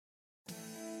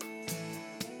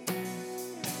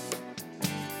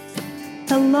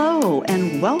Hello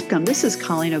and welcome. This is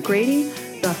Colleen O'Grady,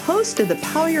 the host of the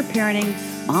Power Your Parenting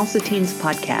Moms to Teens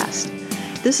podcast.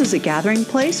 This is a gathering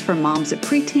place for moms of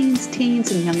preteens,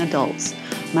 teens, and young adults.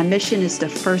 My mission is to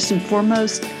first and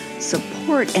foremost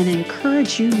support and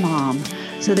encourage you, mom,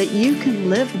 so that you can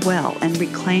live well and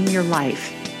reclaim your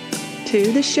life.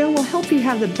 2, this show will help you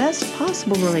have the best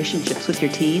possible relationships with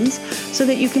your teens so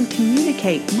that you can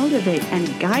communicate, motivate,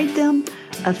 and guide them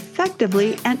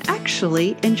effectively and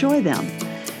actually enjoy them.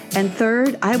 And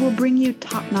 3rd, I will bring you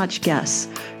top-notch guests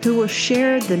who will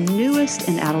share the newest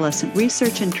in adolescent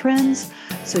research and trends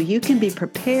so you can be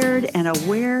prepared and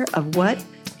aware of what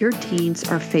your teens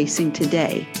are facing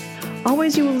today.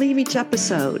 Always, you will leave each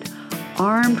episode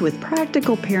armed with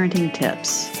practical parenting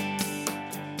tips.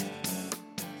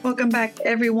 Welcome back,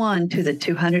 everyone, to the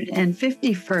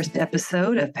 251st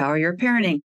episode of Power Your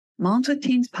Parenting Moms with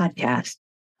Teens podcast.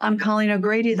 I'm Colleen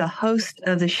O'Grady, the host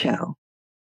of the show.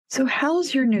 So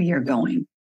how's your new year going?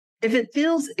 If it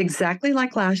feels exactly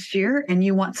like last year and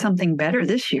you want something better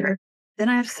this year, then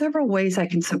I have several ways I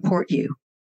can support you.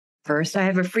 First, I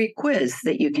have a free quiz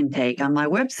that you can take on my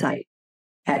website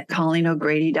at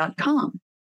ColleenO'Grady.com.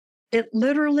 It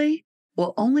literally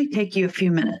will only take you a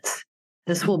few minutes.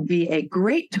 This will be a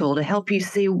great tool to help you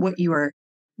see what you are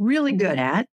really good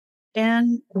at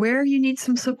and where you need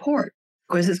some support.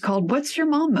 Quiz is called What's Your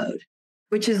Mom Mode,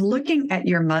 which is looking at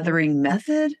your mothering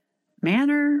method,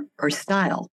 manner, or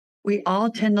style. We all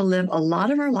tend to live a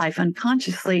lot of our life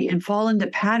unconsciously and fall into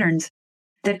patterns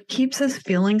that keeps us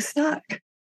feeling stuck.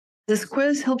 This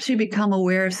quiz helps you become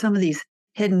aware of some of these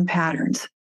hidden patterns.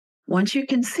 Once you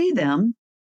can see them,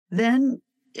 then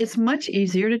it's much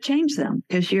easier to change them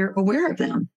because you're aware of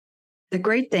them. The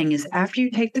great thing is after you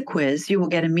take the quiz, you will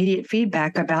get immediate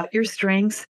feedback about your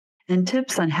strengths and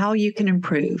tips on how you can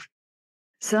improve.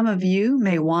 Some of you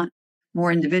may want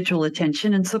more individual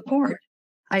attention and support.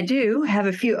 I do have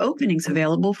a few openings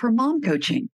available for mom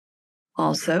coaching.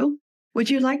 Also, would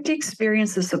you like to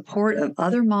experience the support of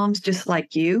other moms just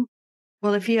like you?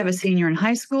 Well, if you have a senior in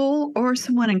high school or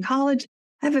someone in college,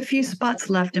 I have a few spots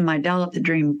left in my Develop the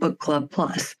Dream Book Club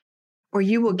Plus, where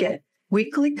you will get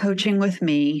weekly coaching with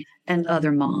me and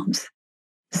other moms.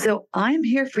 So I'm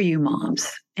here for you, moms,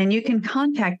 and you can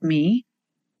contact me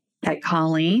at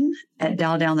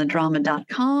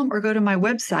Colleen@dialdownthedrama.com or go to my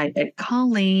website at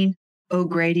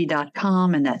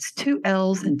ColleenO'Grady.com, and that's 2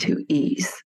 L's and 2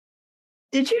 E's.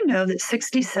 Did you know that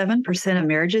 67% of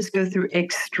marriages go through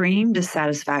extreme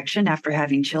dissatisfaction after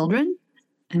having children?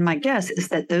 And my guess is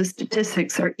that those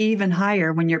statistics are even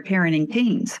higher when you're parenting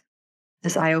teens.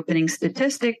 This eye-opening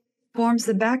statistic forms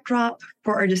the backdrop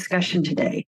for our discussion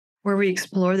today, where we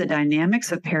explore the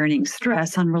dynamics of parenting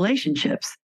stress on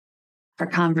relationships. Our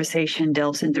conversation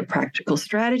delves into practical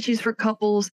strategies for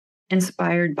couples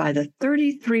inspired by the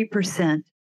 33%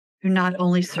 who not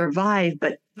only survive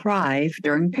but thrive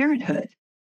during parenthood.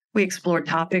 We explore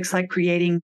topics like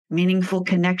creating meaningful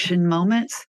connection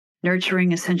moments,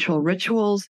 nurturing essential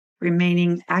rituals,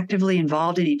 remaining actively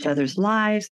involved in each other's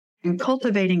lives, and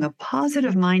cultivating a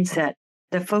positive mindset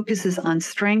that focuses on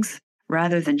strengths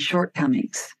rather than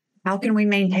shortcomings. How can we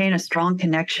maintain a strong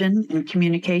connection and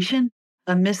communication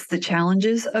amidst the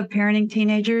challenges of parenting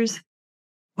teenagers?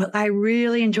 Well, I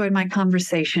really enjoyed my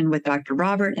conversation with Dr.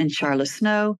 Robert and Charla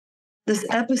Snow. This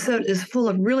episode is full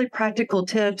of really practical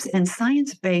tips and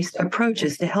science-based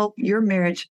approaches to help your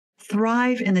marriage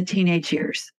thrive in the teenage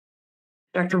years.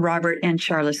 Dr. Robert and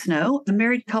Charla Snow, a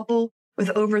married couple with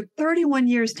over 31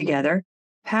 years together,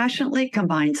 passionately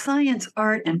combine science,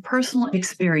 art, and personal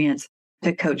experience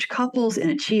to coach couples in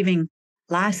achieving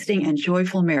lasting and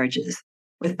joyful marriages.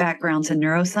 With backgrounds in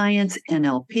neuroscience,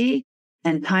 NLP,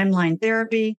 and timeline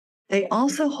therapy, they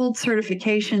also hold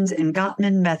certifications in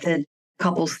Gottman Method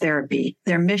couples therapy.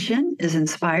 Their mission is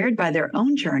inspired by their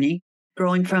own journey,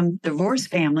 growing from divorced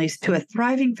families to a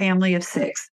thriving family of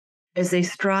 6, as they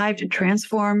strive to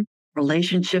transform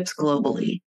relationships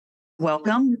globally.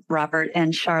 Welcome, Robert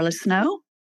and Charla Snow.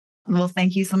 Well,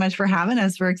 thank you so much for having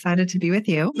us. We're excited to be with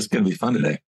you. It's going to be fun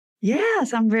today.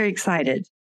 Yes, I'm very excited.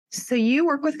 So you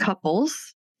work with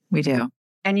couples. We do.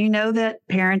 And you know that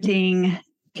parenting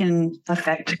can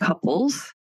affect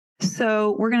couples.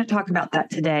 So we're going to talk about that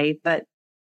today. But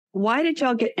why did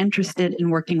y'all get interested in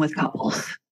working with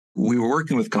couples? We were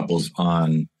working with couples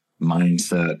on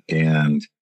mindset and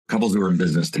couples who were in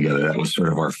business together. That was sort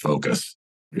of our focus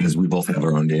because we both have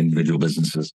our own individual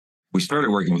businesses. We started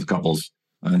working with couples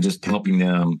on just helping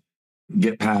them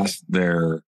get past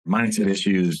their mindset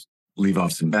issues, leave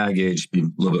off some baggage, be a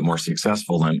little bit more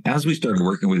successful. And as we started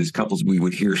working with these couples, we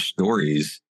would hear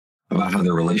stories about how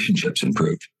their relationships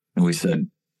improved. And we said,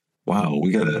 wow,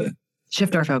 we got to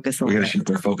shift our focus a We little got to bit.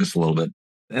 shift our focus a little bit.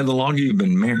 And the longer you've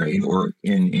been married or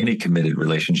in any committed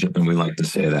relationship, and we like to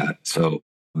say that. So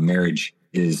marriage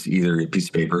is either a piece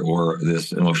of paper or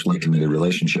this emotionally committed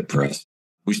relationship for us.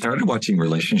 We started watching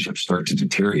relationships start to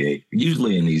deteriorate,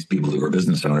 usually in these people who are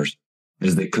business owners,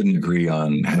 as they couldn't agree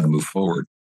on how to move forward.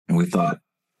 And we thought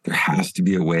there has to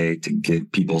be a way to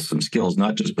give people some skills,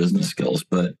 not just business skills,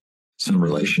 but some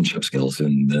relationship skills.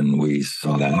 And then we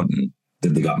sought out and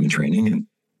did the Gottman training. And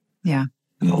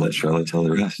I'll let Charlotte tell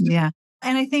the rest. Yeah.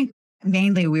 And I think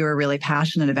mainly we were really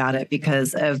passionate about it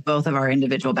because of both of our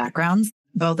individual backgrounds,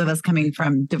 both of us coming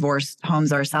from divorced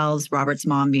homes ourselves, Robert's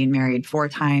mom being married 4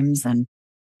 times and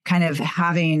kind of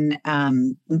having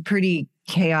pretty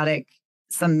chaotic,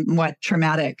 somewhat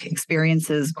traumatic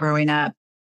experiences growing up.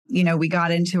 You know, we got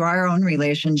into our own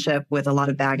relationship with a lot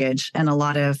of baggage and a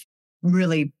lot of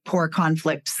really poor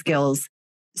conflict skills.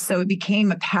 So it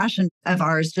became a passion of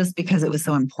ours just because it was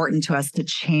so important to us to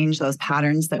change those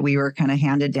patterns that we were kind of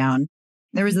handed down.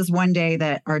 There was this one day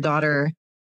that our daughter,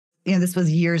 you know, this was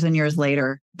years and years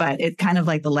later, but it's kind of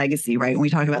like the legacy, right? When we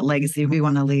talk about legacy, we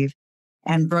want to leave.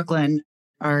 And Brooklyn,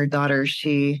 our daughter,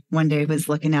 she one day was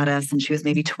looking at us and she was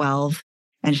maybe 12.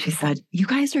 And she said, "You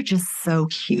guys are just so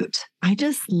cute. I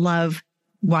just love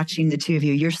watching the two of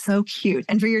you. You're so cute."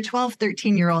 And for your 12,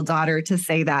 13-year-old daughter to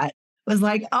say that was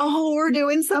like, oh, we're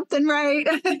doing something right,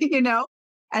 you know?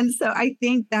 And so I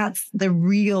think that's the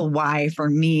real why for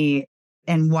me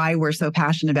and why we're so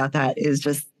passionate about that is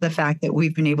just the fact that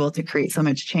we've been able to create so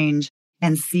much change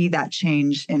and see that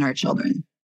change in our children.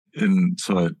 And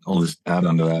so I'll just add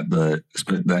on to that,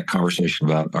 that conversation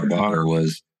about our daughter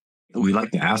was, we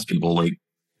like to ask people, like,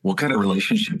 what kind of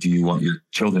relationship do you want your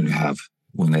children to have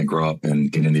when they grow up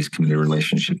and get in these committed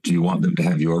relationships? Do you want them to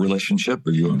have your relationship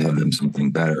or do you want to have them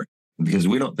something better? Because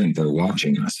we don't think they're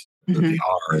watching us, but they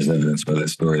are, as evidenced by that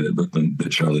story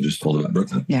that Charlotte just told about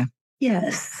Brooklyn. Yeah.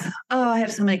 Yes. Oh, I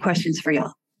have so many questions for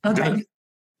y'all. Okay. Good.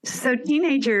 So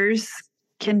teenagers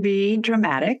can be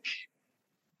dramatic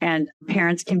and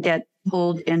parents can get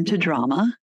pulled into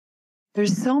drama.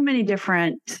 There's so many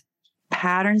different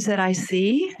patterns that I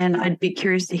see, and I'd be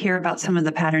curious to hear about some of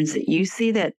the patterns that you see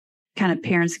that kind of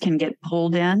parents can get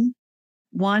pulled in.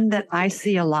 One that I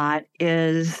see a lot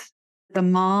is the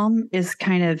mom is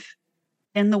kind of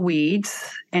in the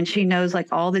weeds and she knows like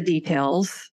all the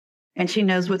details and she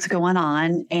knows what's going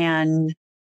on. And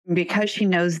because she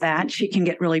knows that, she can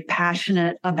get really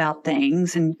passionate about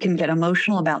things and can get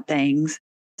emotional about things,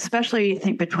 especially I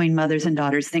think between mothers and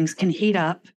daughters, things can heat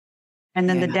up. And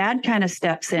then the dad kind of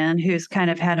steps in, who's kind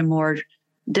of had a more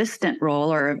distant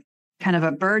role or kind of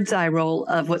a bird's eye role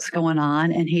of what's going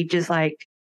on. And he just like,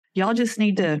 y'all just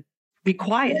need to be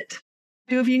quiet.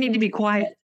 2 of you need to be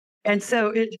quiet. And so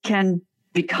it can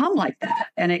become like that.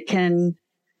 And it can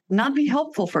not be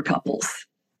helpful for couples.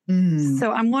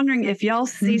 So I'm wondering if y'all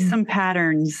see some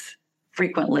patterns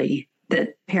frequently that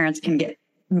parents can get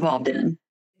involved in.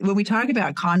 When we talk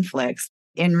about conflicts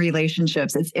in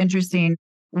relationships, it's interesting.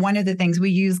 One of the things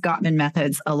we use Gottman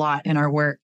methods a lot in our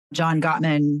work. John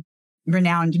Gottman,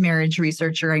 renowned marriage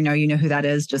researcher. I know you know who that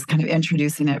is, just kind of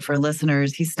introducing it for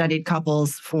listeners. He studied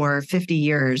couples for 50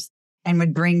 years and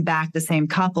would bring back the same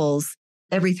couples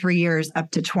every 3 years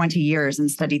up to 20 years and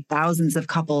studied thousands of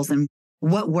couples and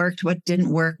what worked, what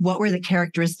didn't work, what were the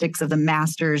characteristics of the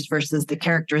masters versus the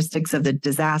characteristics of the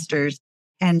disasters.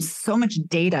 And so much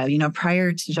data, you know,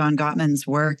 prior to John Gottman's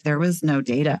work, there was no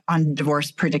data on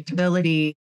divorce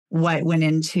predictability, what went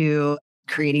into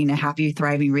creating a happy,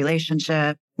 thriving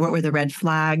relationship, what were the red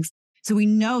flags. So we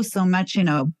know so much, you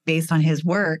know, based on his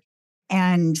work.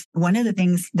 And one of the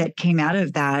things that came out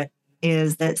of that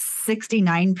is that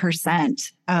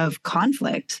 69% of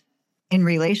conflict in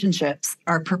relationships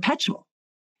are perpetual,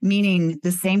 meaning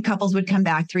the same couples would come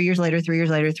back 3 years later, 3 years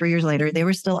later, 3 years later. They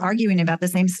were still arguing about the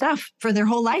same stuff for their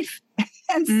whole life.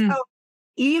 And so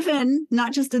even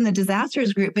not just in the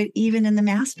disasters group, but even in the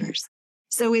masters.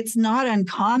 So it's not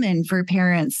uncommon for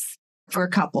parents, for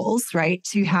couples, right,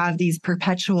 to have these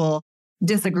perpetual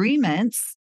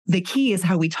disagreements. The key is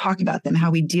how we talk about them, how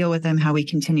we deal with them, how we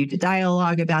continue to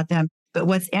dialogue about them. But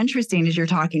what's interesting as you're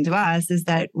talking to us is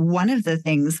that one of the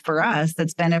things for us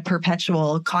that's been a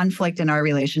perpetual conflict in our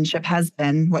relationship has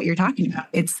been what you're talking about.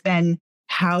 It's been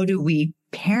how do we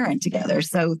parent together?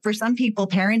 So for some people,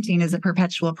 parenting is a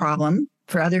perpetual problem.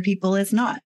 For other people, it's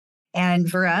not. And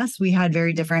for us, we had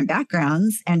very different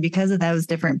backgrounds. And because of those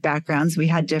different backgrounds, we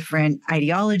had different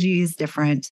ideologies,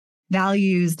 different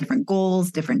values, different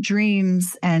goals, different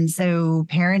dreams. And so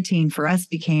parenting for us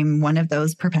became one of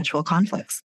those perpetual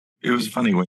conflicts. It was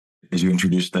funny as you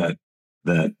introduced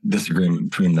that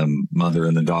disagreement between the mother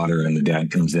and the daughter, and the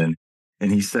dad comes in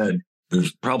and he said,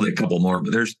 There's probably a couple more,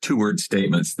 but there's 2-word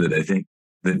statements that I think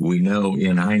that we know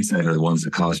in hindsight are the ones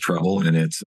that cause trouble, and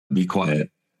it's be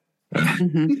quiet.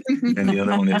 And the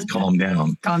other one is calm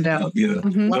down. Calm down.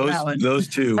 Those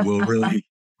two will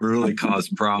really cause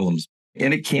problems.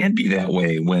 And it can be that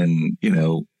way when,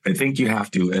 I think you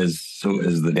have to, as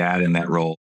the dad in that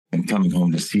role and coming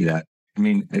home to see that. I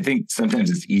mean, I think sometimes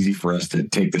it's easy for us to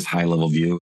take this high level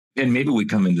view, and maybe we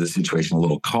come into the situation a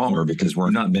little calmer because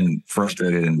we're not been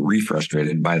frustrated and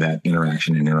refrustrated by that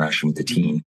interaction with the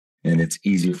teen. And it's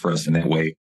easier for us in that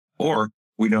way. Or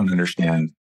we don't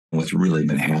understand what's really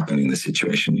been happening in the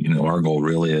situation. Our goal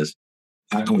really is,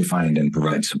 how can we find and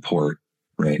provide support,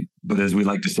 right? But as we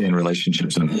like to say in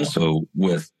relationships, and also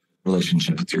with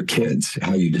relationship with your kids,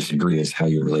 how you disagree is how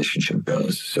your relationship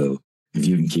goes. So if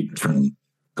you can keep it from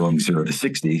going 0 to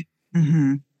 60,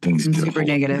 things get super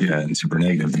negative. Yeah, and super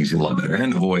negative, things get a lot better.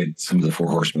 And avoid some of the 4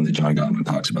 horsemen that John Gottman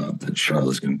talks about, that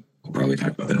Charlotte's we'll probably talk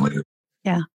about that later.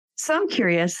 Yeah. So I'm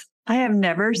curious. I have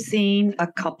never seen a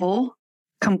couple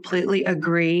completely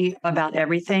agree about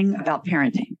everything about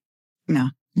parenting.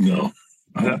 No.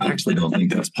 I actually don't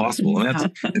think that's possible.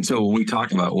 And so when we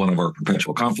talk about one of our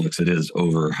perpetual conflicts, it is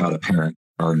over how to parent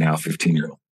our now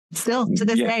 15-year-old. Still to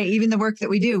this day, even the work that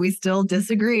we do, we still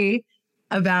disagree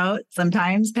about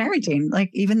sometimes parenting. Like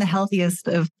even the healthiest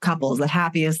of couples, the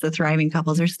happiest, the thriving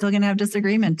couples are still going to have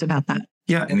disagreement about that.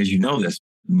 Yeah. And as you know this,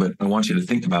 but I want you to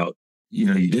think about,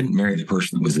 you didn't marry the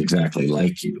person that was exactly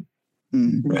like you.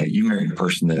 Right. You married a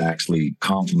person that actually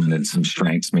complemented some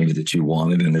strengths maybe that you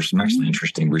wanted. And there's some actually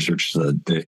interesting research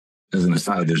that, as an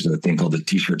aside, there's a thing called the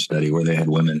T-shirt study where they had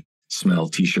women smell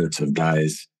T-shirts of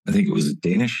guys. I think it was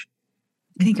Danish.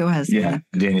 I think it was. Yeah,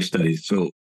 a Danish study. So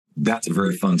that's a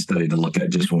very fun study to look at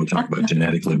just when we talk about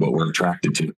genetically what we're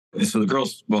attracted to. And so the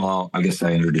girls, I guess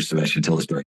I introduced it. I should tell the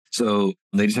story. So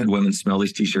they just had women smell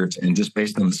these T-shirts, and just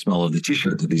based on the smell of the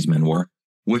T-shirt that these men wore,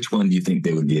 which one do you think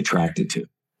they would be attracted to?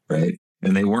 Right.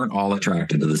 And they weren't all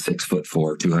attracted to the 6'4",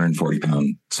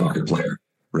 240-pound soccer player,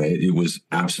 right? It was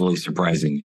absolutely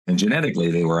surprising. And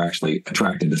genetically, they were actually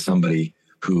attracted to somebody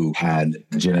who had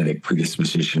a genetic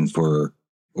predisposition for,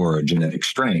 or a genetic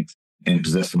strength, and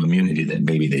possessed some immunity that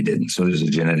maybe they didn't. So there's a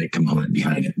genetic component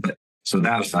behind it. But so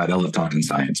that aside, I love talking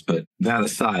science, but that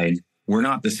aside, we're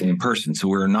not the same person. So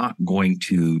we're not going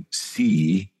to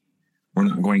see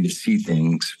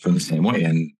things from the same way.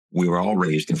 And we were all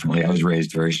raised differently. I was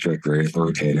raised very strict, very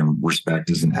authoritative. Respect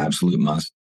is an absolute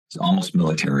must. It's almost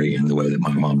military in the way that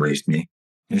my mom raised me.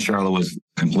 And Charlotte was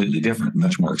completely different,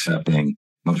 much more accepting,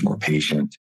 much more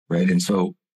patient, right? And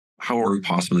so how are we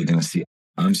possibly going to see?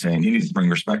 I'm saying you need to bring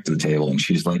respect to the table. And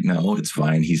she's like, no, it's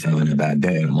fine. He's having a bad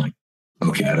day. And I'm like,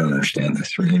 okay, I don't understand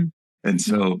this, right? And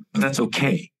so that's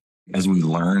okay. As we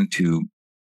learn to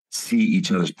see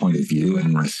each other's point of view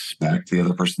and respect the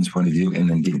other person's point of view, and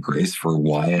then give grace for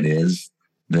why it is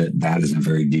that is a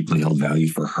very deeply held value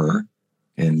for her.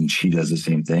 And she does the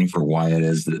same thing for why it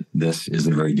is that this is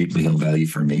a very deeply held value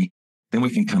for me. Then we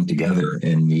can come together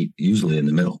and meet usually in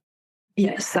the middle.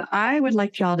 Yes. So I would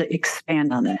like y'all to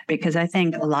expand on that, because I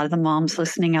think a lot of the moms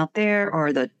listening out there,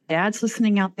 or the dads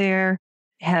listening out there,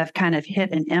 have kind of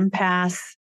hit an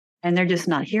impasse. And they're just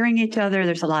not hearing each other.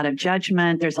 There's a lot of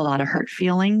judgment. There's a lot of hurt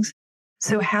feelings.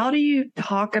 So how do you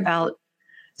talk about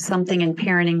something in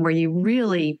parenting where you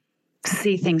really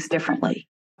see things differently?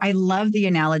 I love the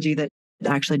analogy that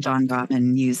actually John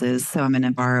Gottman uses. So I'm going to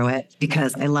borrow it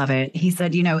because I love it. He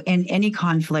said, in any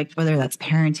conflict, whether that's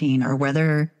parenting or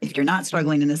whether if you're not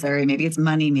struggling in this area, maybe it's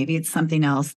money, maybe it's something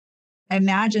else.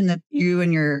 Imagine that you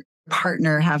and your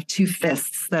partner have 2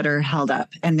 fists that are held up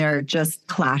and they're just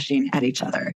clashing at each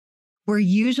other. We're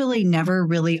usually never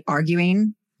really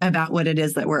arguing about what it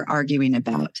is that we're arguing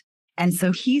about. And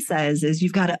so he says is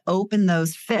you've got to open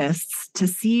those fists to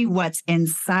see what's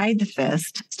inside the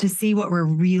fist, to see what we're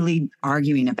really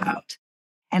arguing about.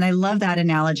 And I love that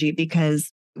analogy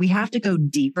because we have to go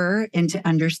deeper into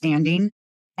understanding.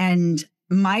 And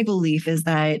my belief is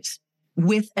that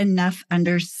with enough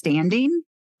understanding,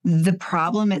 the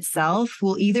problem itself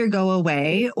will either go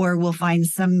away or we'll find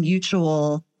some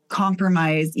mutual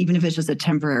compromise, even if it's just a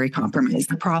temporary compromise.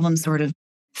 The problem sort of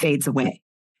fades away.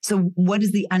 So what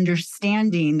is the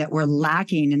understanding that we're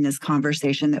lacking in this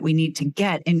conversation that we need to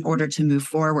get in order to move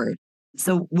forward?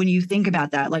 So when you think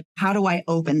about that, like, how do I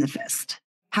open the fist?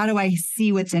 How do I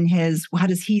see what's in his? How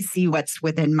does he see what's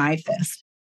within my fist?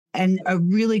 And a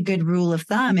really good rule of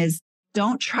thumb is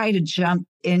don't try to jump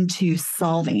into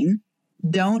solving.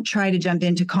 Don't try to jump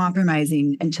into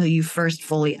compromising until you first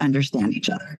fully understand each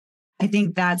other. I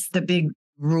think that's the big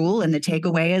rule, and the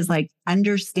takeaway is like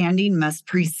understanding must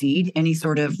precede any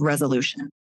sort of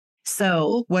resolution.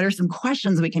 So what are some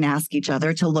questions we can ask each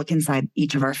other to look inside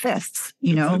each of our fists?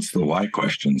 You know, It's the why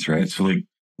questions, right? So like,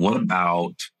 what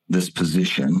about this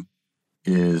position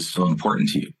is so important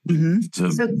to you? Mm-hmm.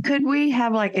 So could we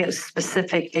have like a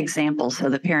specific example so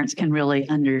the parents can really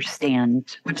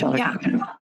understand what y'all are talking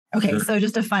about? Okay, Sure. so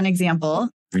just a fun example.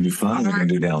 We're going to do fun. We're going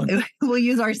to do Dallin. We'll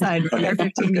use our side with our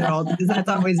 15-year-old because that's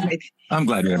always great. I'm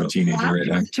glad you have a teenager right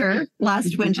now.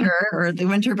 Last winter or the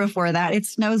winter before that, it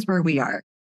snows where we are.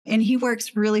 And he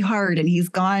works really hard and he's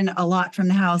gone a lot from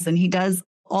the house and he does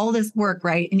all this work,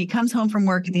 right? And he comes home from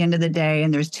work at the end of the day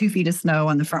and there's 2 feet of snow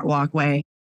on the front walkway.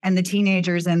 And the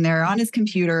teenager's in there on his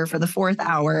computer for the 4th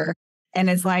hour. And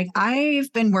it's like,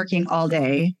 I've been working all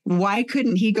day. Why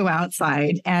couldn't he go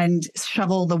outside and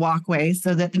shovel the walkway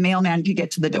so that the mailman could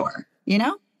get to the door? You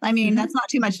know, I mean, that's not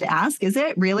too much to ask, is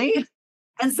it really?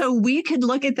 And so we could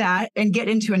look at that and get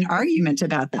into an argument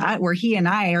about that, where he and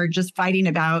I are just fighting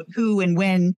about who and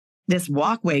when this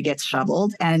walkway gets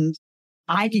shoveled. And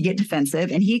I could get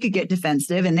defensive and he could get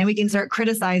defensive. And then we can start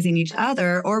criticizing each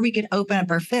other, or we could open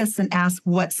up our fists and ask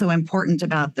what's so important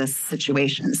about this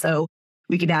situation. So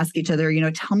we could ask each other, you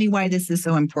know, tell me why this is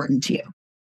so important to you.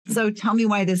 So tell me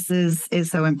why this is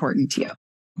so important to you.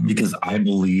 Because I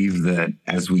believe that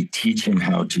as we teach him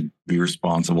how to be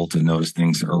responsible, to notice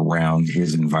things around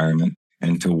his environment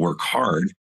and to work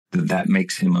hard, that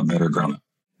makes him a better grown-up.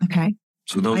 Okay.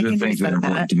 So those are things that are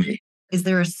important to me. Is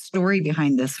there a story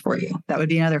behind this for you? That would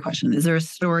be another question. Is there a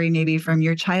story maybe from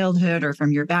your childhood or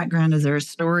from your background? Is there a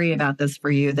story about this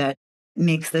for you that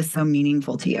makes this so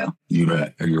meaningful to you? You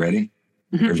bet. Are you ready?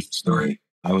 Mm-hmm. Here's the story.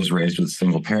 I was raised with a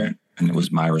single parent, and it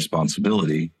was my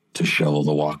responsibility to shovel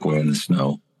the walkway in the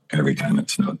snow every time it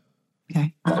snowed.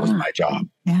 Okay. That was my job.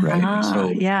 Yeah. Right. So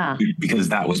Yeah. because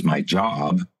that was my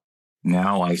job,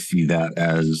 now I see that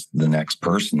as the next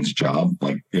person's job.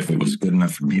 Like if it was good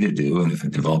enough for me to do, and if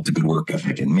it developed a good work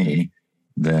ethic in me,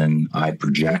 then I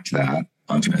project that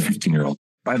onto my 15-year-old.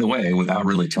 By the way, without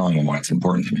really telling him why it's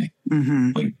important to me.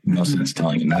 Mm-hmm. Like no sense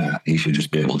telling him that. He should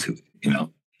just be able to,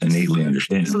 innately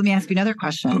understand. So let me ask you another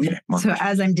question. Okay, so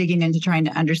as I'm digging into trying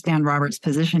to understand Robert's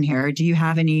position here, do you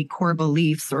have any core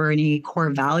beliefs or any core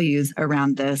values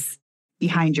around this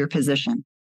behind your position?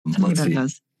 Tell me Let's about see.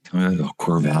 those. Tell me about the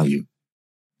core value.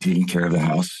 Taking care of the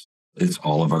house. It's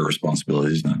all of our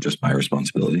responsibilities, not just my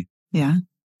responsibility. Yeah.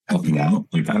 Helping out.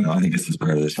 Like, I don't know. I think this is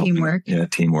part of this. helping- Teamwork. Yeah,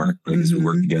 teamwork. Like as we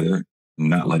work Mhm. together,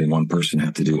 not letting one person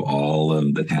have to do all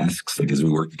of the tasks. Like as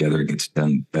we work together, it gets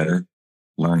done better.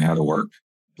 Learn how to work.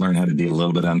 Learn how to be a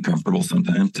little bit uncomfortable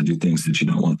sometimes to do things that you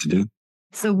don't want to do.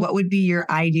 So what would be your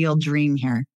ideal dream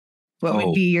here? What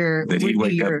would be your, That he'd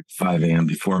wake up 5 a.m.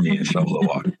 before me and shovel the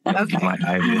walk. Okay. My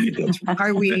ideal.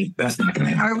 Are we That's not going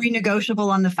to happen. are we negotiable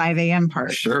on the 5 a.m.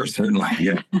 part? Sure, certainly.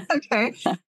 Yeah. Okay.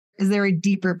 Is there a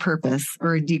deeper purpose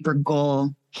or a deeper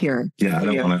goal here? Yeah, I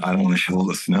don't want to shovel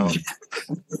the snow.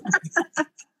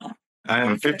 I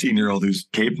have a 15-year-old who's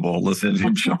capable of listening to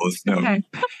him shovel the snow. Okay.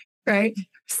 Right.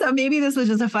 So maybe this was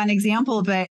just a fun example,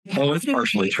 but Oh, it's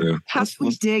partially true. how do we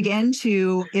dig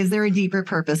into, is there a deeper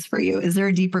purpose for you? Is there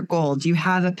a deeper goal? Do you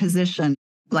have a position,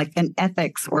 like an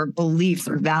ethics or beliefs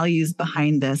or values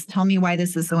behind this? Tell me why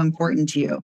this is so important to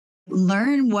you.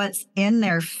 Learn what's in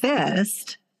their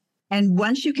fist. And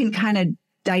once you can kind of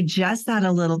digest that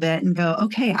a little bit and go,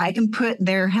 okay, I can put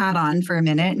their hat on for a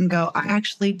minute and go, I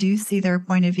actually do see their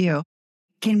point of view.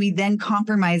 Can we then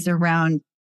compromise around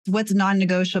what's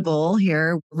non-negotiable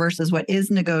here versus what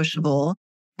is negotiable?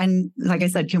 And like I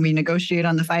said, can we negotiate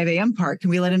on the 5 a.m. part?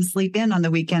 Can we let him sleep in on the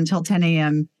weekend till 10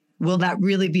 a.m.? Will that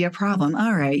really be a problem?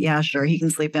 All right. Yeah, sure. He can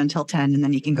sleep in till 10 and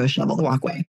then he can go shovel the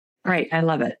walkway. Right. I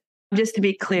love it. Just to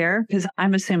be clear, because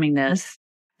I'm assuming this,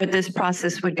 but this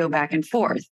process would go back and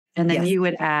forth. And then Yes. you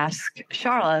would ask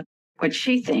Charlotte what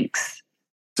she thinks.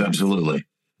 Absolutely.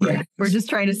 Right. Yeah, we're just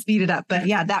trying to speed it up. But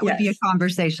yeah, that would be a Yes.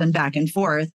 conversation back and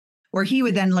forth where he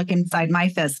would then look inside my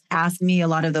fist, ask me a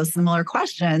lot of those similar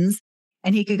questions.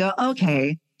 And he could go,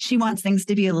 okay, she wants things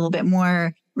to be a little bit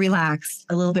more relaxed,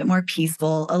 a little bit more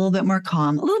peaceful, a little bit more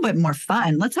calm, a little bit more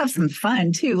fun. Let's have some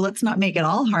fun too. Let's not make it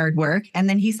all hard work. And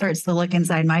then he starts to look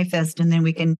inside my fist and then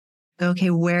we can go, okay,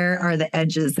 where are the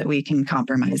edges that we can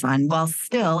compromise on? While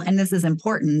still, and this is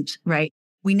important, right?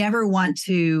 We never want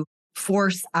to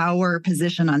force our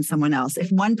position on someone else.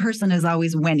 If one person is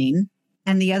always winning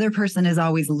and the other person is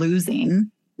always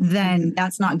losing, then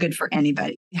that's not good for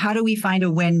anybody. How do we find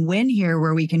a win-win here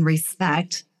where we can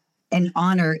respect and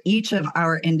honor each of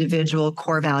our individual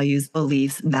core values,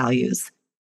 beliefs, values,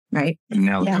 right? And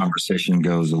now the Yeah. conversation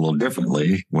goes a little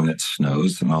differently when it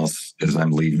snows. And as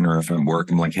I'm leaving or if I'm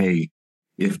working, I'm like, hey,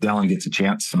 if Dallin gets a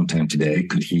chance sometime today,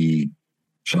 could he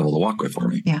shovel the walkway for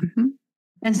me? Yeah.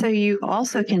 And so you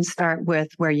also can start with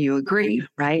where you agree,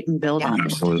 right? And build on it.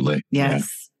 Absolutely.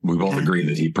 Yes. Yeah. We both agree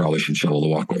that he probably should shovel the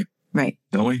walkway. Right.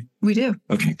 Don't we? We do.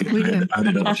 Okay. Good. We do. I had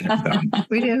to double check that.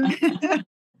 We do.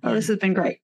 Oh, this has been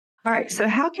great. All right. So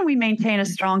how can we maintain a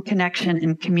strong connection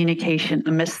and communication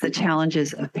amidst the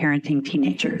challenges of parenting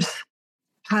teenagers?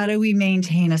 How do we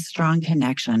maintain a strong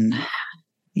connection?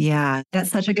 Yeah,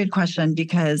 that's such a good question,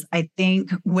 because I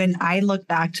think when I look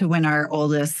back to when our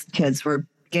oldest kids were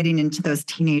getting into those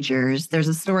teenagers, there's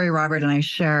a story Robert and I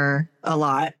share a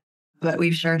lot, but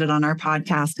we've shared it on our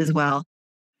podcast as well.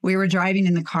 We were driving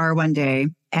in the car one day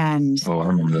and, Oh, I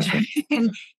remember this one.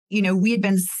 and we had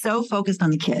been so focused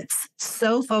on the kids,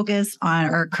 so focused on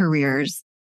our careers.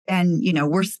 And,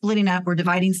 we're splitting up, we're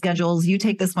dividing schedules. You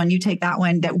take this one, you take that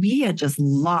one, that we had just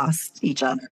lost each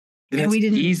other. It's we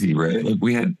didn't easy, right? Like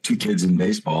we had two kids in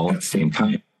baseball at the same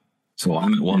time. So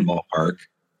I'm at one ballpark,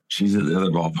 she's at the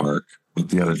other ballpark with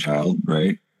the other child,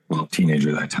 right? Well,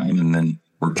 teenager at that time. And then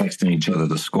we're texting each other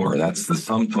the score. That's the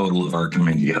sum total of our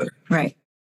coming together. Right.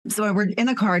 So we're in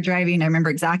the car driving. I remember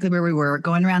exactly where we were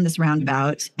going around this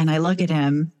roundabout. And I look at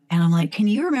him and I'm like, can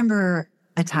you remember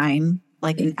a time,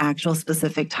 like an actual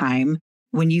specific time,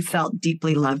 when you felt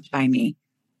deeply loved by me?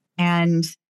 And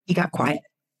he got quiet.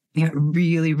 He got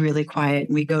really, really quiet.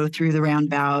 And we go through the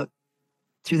roundabout,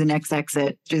 through the next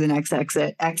exit,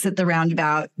 exit the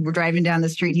roundabout. We're driving down the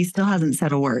street. He still hasn't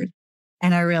said a word.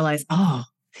 And I realized, oh,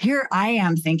 here I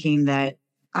am thinking that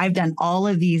I've done all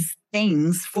of these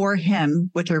things for him,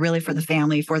 which are really for the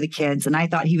family, for the kids. And I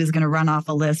thought he was going to run off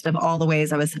a list of all the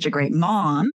ways I was such a great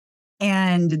mom.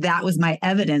 And that was my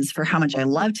evidence for how much I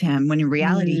loved him, when in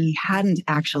reality, he hadn't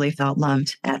actually felt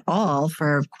loved at all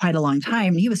for quite a long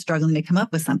time. He was struggling to come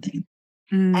up with something.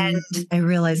 And I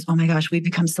realized, oh my gosh, we've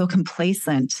become so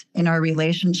complacent in our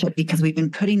relationship because we've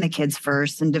been putting the kids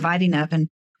first and dividing up. And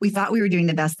we thought we were doing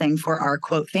the best thing for our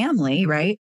quote family,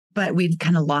 right? But we'd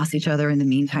kind of lost each other in the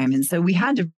meantime. And so we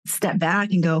had to step back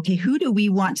and go, okay, who do we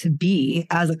want to be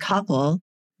as a couple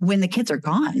when the kids are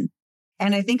gone?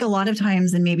 And I think a lot of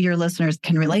times, and maybe your listeners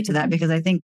can relate to that, because I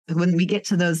think when we get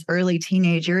to those early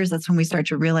teenagers, that's when we start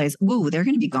to realize, ooh, they're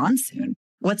going to be gone soon.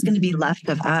 What's going to be left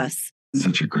of us?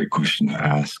 Such a great question to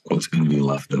ask. What's going to be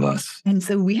left of us? And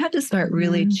so we had to start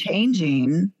really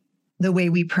changing the way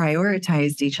we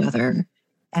prioritized each other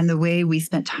and the way we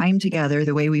spent time together,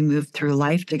 the way we moved through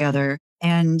life together.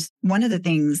 And one of the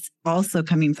things also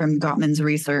coming from Gottman's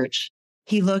research,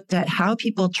 he looked at how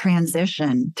people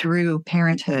transition through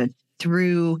parenthood,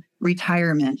 through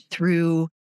retirement, through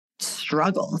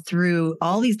struggle, through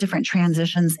all these different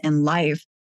transitions in life.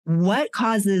 What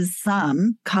causes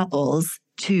some couples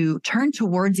to turn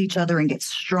towards each other and get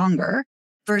stronger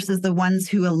versus the ones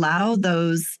who allow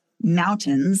those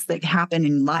mountains that happen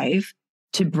in life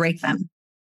to break them?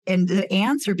 And the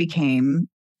answer became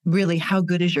really, how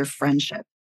good is your friendship?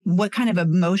 What kind of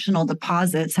emotional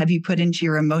deposits have you put into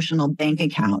your emotional bank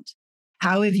account?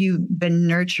 How have you been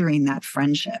nurturing that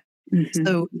friendship?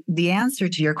 So the answer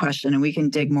to your question, and we can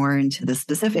dig more into the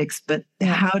specifics, but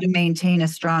how to maintain a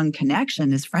strong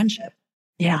connection is friendship.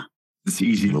 Yeah. It's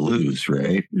easy to lose,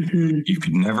 right? You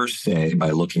could never say,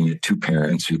 by looking at two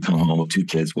parents who come home with two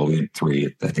kids, well, we had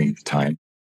three, I think, at the time.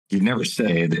 You'd never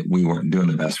say that we weren't doing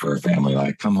the best for our family.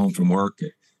 Like, come home from work,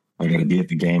 I got to be at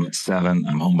the game at 7.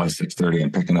 I'm home by 6:30.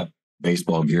 I'm picking up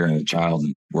baseball gear and a child,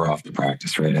 and we're off to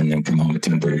practice, right? And then come home at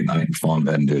 10:30 at night and fall in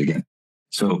bed and do it again.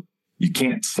 So you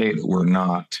can't say that we're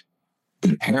not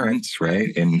good parents,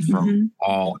 right? And from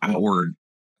all outward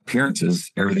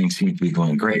appearances, everything seems to be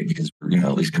going great because we're,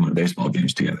 at least coming to baseball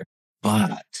games together.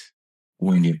 But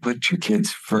when you put your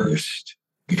kids first,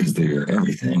 because they're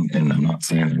everything, and I'm not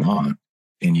saying they're not,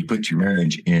 and you put your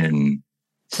marriage in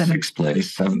 6th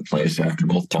place, 7th place after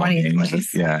both ball games,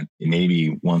 place. Yeah,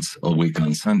 maybe once a week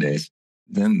on Sundays,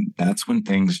 then that's when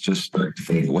things just start to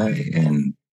fade away,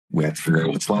 and we have to figure out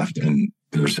what's left. And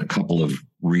there's a couple of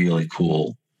really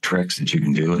cool tricks that you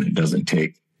can do, and it doesn't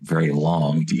take very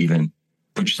long to even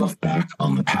put yourself back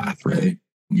on the path, right?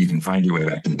 You can find your way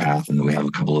back to the path, and we have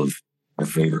a couple of our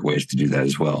favorite ways to do that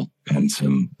as well, and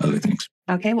some other things.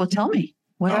 Okay, well, tell me.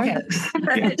 What are those?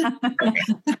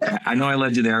 I know I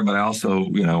led you there, but I also,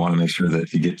 want to make sure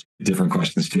that you get different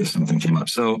questions too if something came up.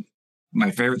 So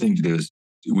my favorite thing to do is,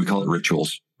 we call it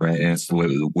rituals, right? And it's the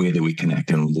way that we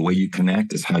connect. And the way you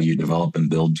connect is how you develop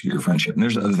and build your friendship. And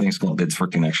there's other things called bids for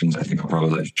connections. I think I'll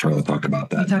probably let Charlotte talk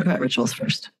about that. We'll talk about rituals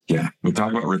first. Yeah, we'll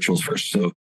talk about rituals first.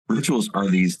 So rituals are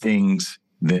these things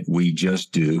that we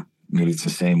just do. Maybe it's the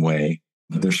same way,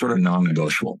 but they're sort of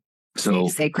non-negotiable. So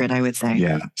sacred, I would say.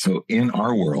 Yeah. So in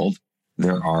our world,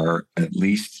 there are at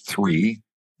least 3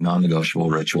 non-negotiable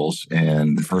rituals.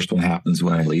 And the first one happens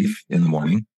when I leave in the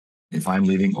morning. If I'm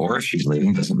leaving or if she's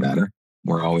leaving, doesn't matter.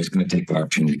 We're always going to take the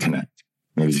opportunity to connect.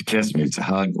 Maybe it's a kiss, maybe it's a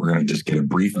hug. We're going to just get a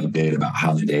brief update about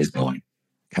how the day is going.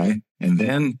 Okay. And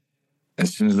then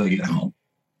as soon as I get home,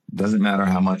 doesn't matter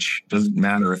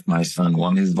if my son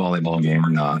won his volleyball game or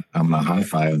not. I'm going to high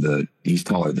five he's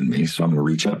taller than me. So I'm going to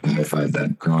reach up and high five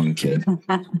that growing kid.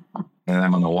 And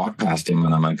I'm going to walk past him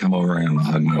and I'm going to come over and I'm going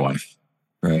to hug my wife.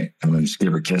 Right. I'm going to just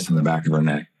give her a kiss on the back of her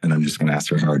neck. And I'm just going to ask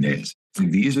her how her day is. So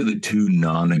these are the two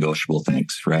non-negotiable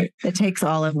things, right? It takes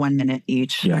all of 1 minute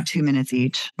each, or 2 minutes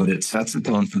each. But it sets the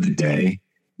tone for the day.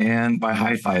 And by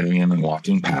high-fiving him and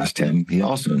walking past him, he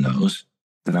also knows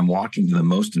that I'm walking to the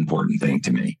most important thing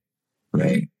to me,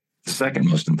 right? The second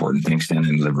most important thing,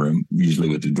 standing in the living room, usually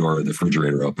with the door of the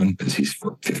refrigerator open because he's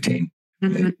 15.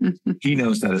 Right? He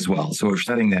knows that as well. So we're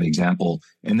setting that example.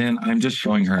 And then I'm just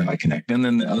showing her how I connect. And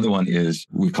then the other one is,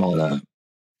 we call it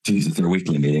it's their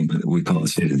weekly meeting, but we call it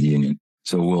State of the Union.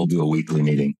 So we'll do a weekly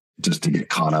meeting just to get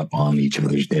caught up on each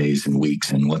other's days and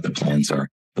weeks and what the plans are.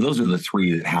 But those are the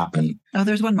three that happen. Oh,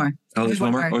 there's one more. Oh, there's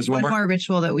one more. Oh, one more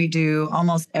ritual that we do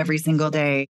almost every single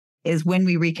day is when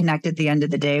we reconnect at the end of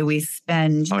the day, we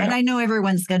spend, and I know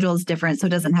everyone's schedule is different, so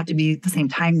it doesn't have to be the same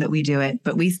time that we do it,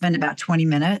 but we spend about 20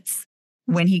 minutes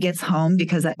when he gets home,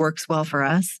 because that works well for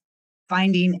us,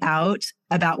 finding out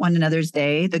about one another's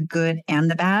day, the good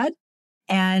and the bad.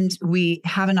 And we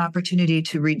have an opportunity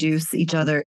to reduce each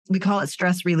other. We call it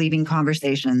stress relieving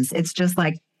conversations. It's just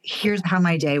like, here's how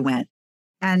my day went.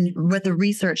 And what the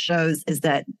research shows is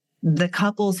that the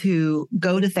couples who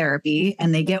go to therapy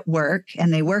and they get work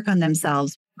and they work on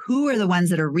themselves, who are the ones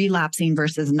that are relapsing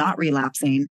versus not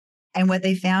relapsing? And what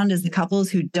they found is the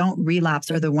couples who don't relapse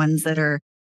are the ones that are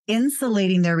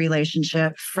insulating their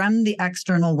relationship from the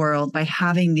external world by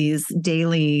having these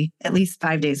daily, at least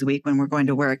 5 days a week when we're going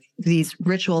to work, these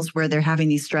rituals where they're having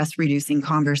these stress reducing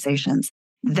conversations.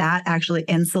 That actually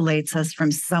insulates us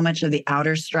from so much of the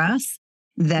outer stress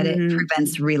that it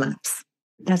prevents relapse.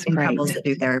 That's in great. Couples that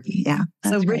do therapy. Yeah.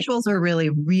 That's so great. Rituals are really,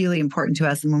 really important to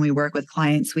us. And when we work with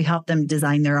clients, we help them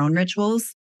design their own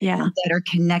rituals that are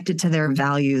connected to their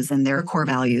values and their core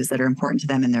values that are important to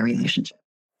them in their relationship.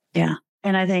 Yeah.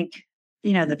 And I think,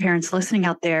 the parents listening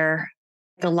out there,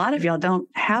 a lot of y'all don't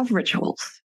have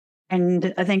rituals.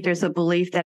 And I think there's a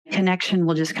belief that connection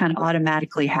will just kind of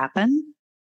automatically happen.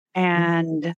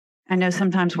 And I know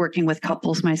sometimes working with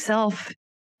couples myself,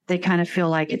 they kind of feel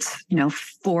like it's,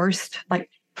 forced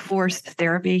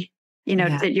therapy,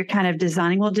 that you're kind of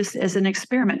designing, well, just as an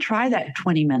experiment, try that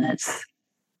 20 minutes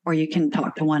where you can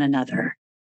talk to one another.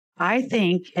 I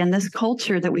think in this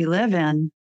culture that we live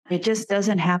in, it just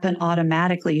doesn't happen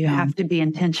automatically. You have to be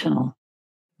intentional.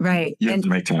 Right. You have to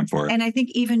make time for it. And I think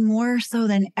even more so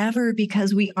than ever,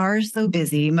 because we are so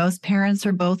busy, most parents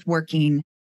are both working.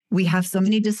 We have so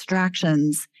many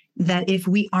distractions that if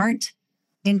we aren't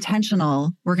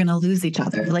intentional, we're going to lose each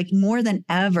other. Like more than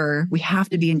ever, we have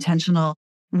to be intentional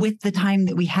with the time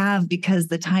that we have because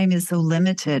the time is so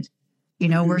limited.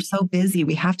 We're so busy.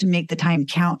 We have to make the time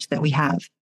count that we have.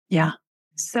 Yeah.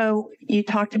 So you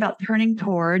talked about turning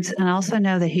towards, and I also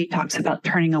know that he talks about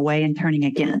turning away and turning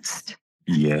against.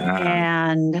 Yeah.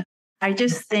 And I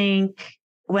just think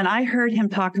when I heard him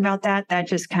talk about that, that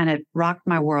just kind of rocked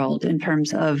my world in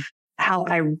terms of how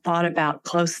I thought about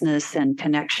closeness and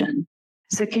connection.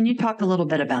 So can you talk a little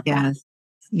bit about that?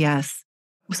 Yes.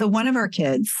 So one of our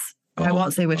kids, I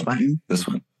won't say which one. This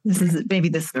one. This is maybe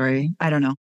this story. I don't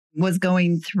know. Was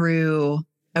going through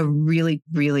a really,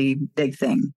 really big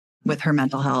thing with her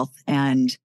mental health.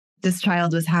 And this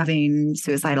child was having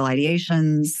suicidal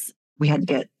ideations. We had to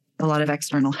get a lot of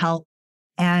external help.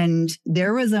 And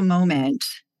there was a moment,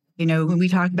 when we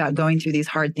talk about going through these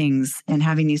hard things and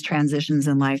having these transitions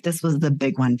in life, this was the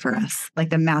big one for us,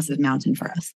 like the massive mountain for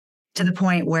us, to the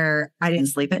point where I didn't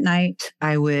sleep at night.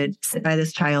 I would sit by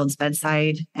this child's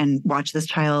bedside and watch this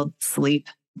child sleep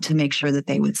to make sure that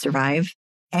they would survive.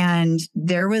 And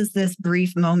there was this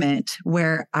brief moment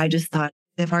where I just thought,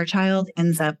 if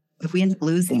we end up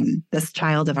losing this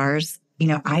child of ours,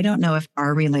 I don't know if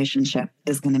our relationship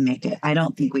is going to make it. I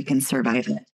don't think we can survive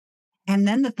it. And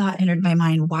then the thought entered my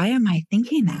mind, why am I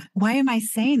thinking that? Why am I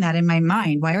saying that in my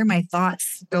mind? Why are my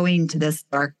thoughts going to this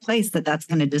dark place that's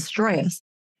going to destroy us?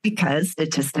 Because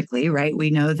statistically, right, we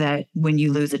know that when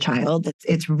you lose a child,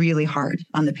 it's really hard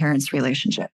on the parent's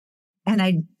relationship. And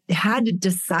I had to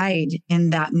decide in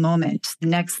that moment. The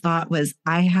next thought was,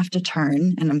 I have to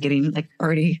turn, and I'm getting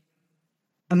already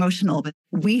emotional, but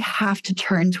we have to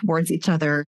turn towards each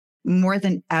other more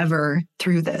than ever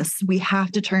through this. We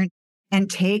have to turn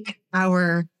and take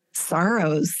our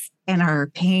sorrows and our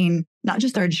pain not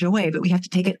just our joy, but we have to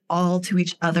take it all to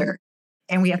each other.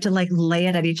 And we have to like lay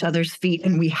it at each other's feet,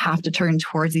 and we have to turn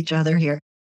towards each other here.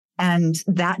 And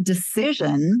that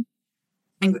decision,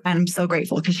 and I'm so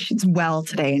grateful because she's well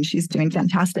today and she's doing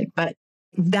fantastic. But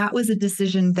that was a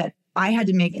decision that I had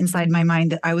to make inside my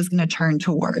mind that I was going to turn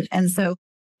toward. And so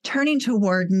turning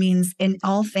toward means in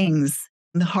all things,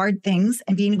 the hard things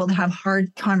and being able to have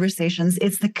hard conversations.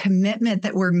 It's the commitment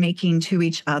that we're making to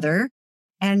each other.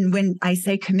 And when I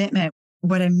say commitment,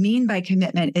 what I mean by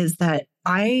commitment is that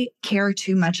I care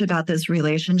too much about this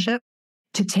relationship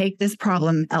to take this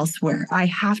problem elsewhere. I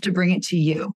have to bring it to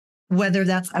you, whether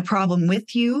that's a problem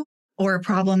with you or a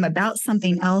problem about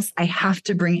something else. I have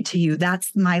to bring it to you.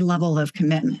 That's my level of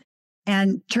commitment.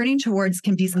 And turning towards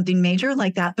can be something major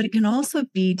like that, but it can also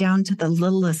be down to the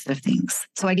littlest of things.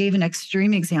 So I gave an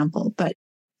extreme example, but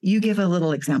you give a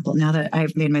little example now that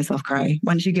I've made myself cry.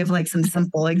 Why don't you give like some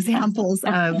simple examples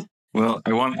of... Well,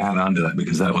 I want to add on to that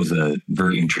because that was a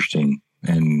very interesting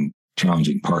and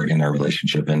challenging part in our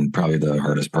relationship and probably the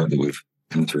hardest part that we've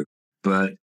come through.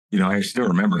 But, I still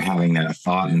remember having that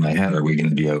thought in my head, are we going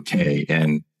to be okay?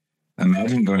 And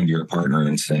imagine going to your partner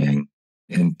and saying,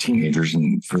 and teenagers,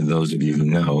 and for those of you who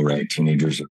know, right,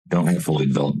 teenagers don't have fully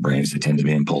developed brains. They tend to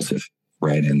be impulsive,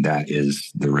 right? And that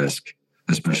is the risk,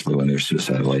 especially when there's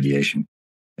suicidal ideation.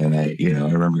 And I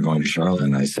remember going to Charlotte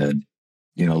and I said,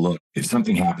 look, if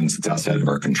something happens that's outside of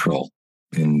our control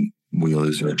and we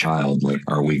lose our child, like,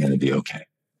 are we going to be okay?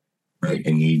 Right?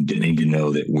 I need to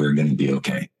know that we're going to be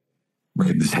okay.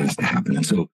 Right? This has to happen. And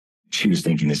so she was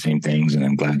thinking the same things, and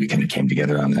I'm glad we kind of came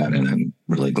together on that. And I'm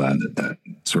really glad that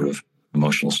sort of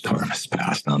emotional storm has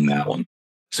passed on that one.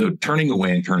 So turning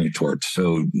away and turning towards.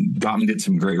 So Gottman did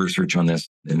some great research on this,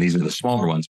 and these are the smaller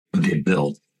ones, but they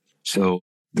built. So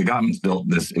the Gottmans built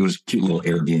this. It was a cute little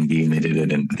Airbnb, and they did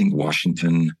it in, I think,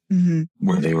 Washington,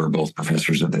 where they were both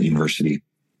professors at the university.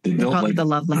 They built it the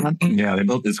Love Lab. Yeah,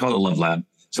 it's called the Love Lab.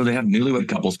 So they have newlywed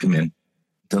couples come in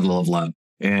to the Love Lab.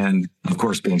 And of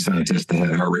course, being scientists, they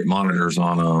had heart rate monitors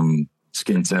on them,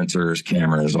 skin sensors,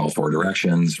 cameras, all 4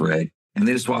 directions, right? And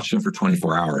they just watched them for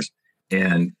 24 hours.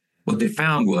 And what they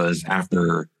found was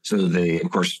they,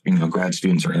 of course, grad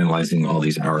students are analyzing all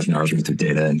these hours and hours worth of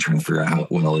data and trying to figure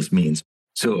out what all this means.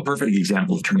 So a perfect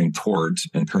example of turning towards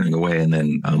and turning away. And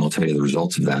then I'll tell you the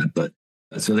results of that. But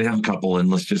so they have a couple, and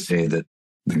let's just say that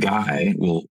the guy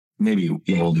we'll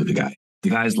do the guy. The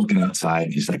guy's looking outside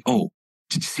and he's like, oh,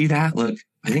 did you see that? Look,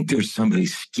 I think there's somebody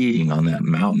skiing on that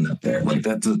mountain up there. Like,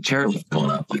 that's a chairlift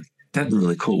going up. Like, that'd be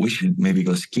really cool. We should maybe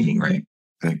go skiing, right?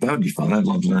 Like, that would be fun. I'd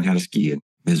love to learn how to ski. And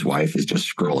his wife is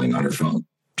just scrolling on her phone,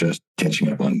 just catching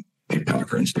up on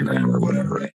TikTok or Instagram or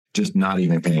whatever, right? Just not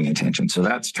even paying attention. So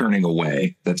that's turning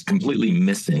away. That's completely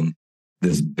missing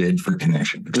this bid for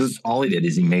connection. Because all he did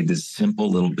is he made this simple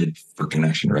little bid for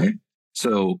connection, right?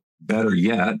 So better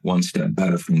yet, one step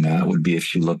better from that would be if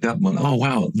she looked up and went, oh,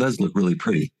 wow, it does look really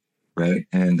pretty, right?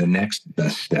 And the next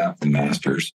best step, the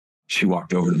masters, she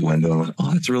walked over to the window and went,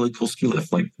 oh, that's a really cool ski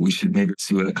lift. Like, we should maybe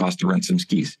see what it costs to rent some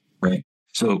skis, right?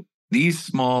 So these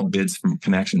small bids from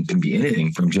connection can be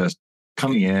anything from just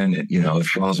coming in and, if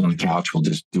Charlotte's on the couch, we'll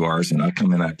just do ours. And I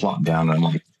come in, I plop down and I'm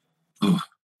like, oh,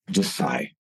 just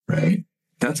sigh, right?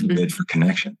 That's a bid for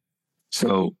connection.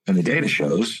 So, and the data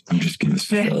shows, I'm just going to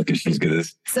say, because she's good at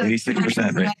this, so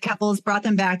 86%, right? Couples brought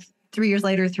them back 3 years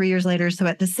later. So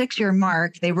at the 6-year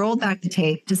mark, they rolled back the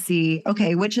tape to see,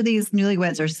 okay, which of these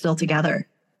newlyweds are still together?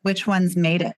 Which ones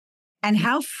made it? And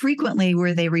how frequently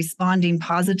were they responding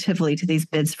positively to these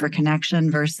bids for connection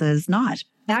versus not?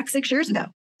 Back 6 years ago.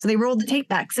 So they rolled the tape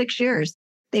back 6 years.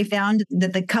 They found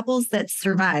that the couples that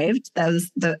survived, that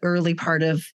was the early part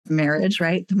of marriage,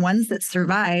 right? The ones that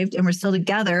survived and were still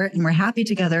together and were happy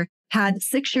together had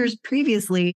 6 years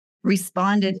previously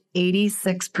responded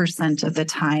 86% of the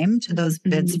time to those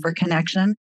bids for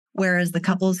connection, whereas the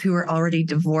couples who were already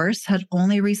divorced had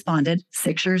only responded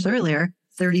 6 years earlier,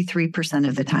 33%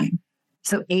 of the time.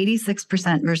 So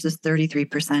 86% versus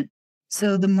 33%.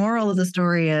 So the moral of the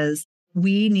story is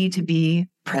we need to be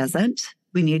present.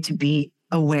 We need to be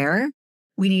aware.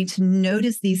 We need to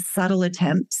notice these subtle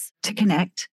attempts to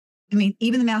connect. I mean,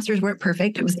 even the masters weren't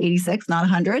perfect. It was 86, not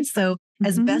 100. So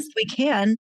as best we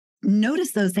can,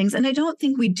 notice those things. And I don't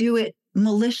think we do it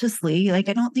maliciously. Like,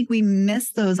 I don't think we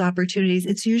miss those opportunities.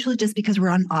 It's usually just because we're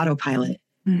on autopilot.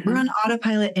 We're on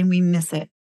autopilot and we miss it.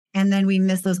 And then we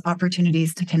miss those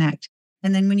opportunities to connect.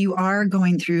 And then when you are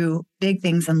going through big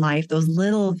things in life, those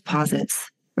little deposits,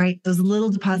 right? Those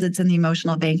little deposits in the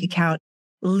emotional bank account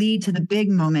lead to the big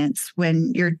moments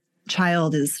when your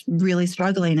child is really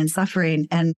struggling and suffering,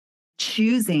 and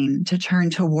choosing to turn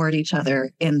toward each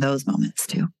other in those moments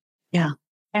too. Yeah.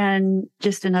 And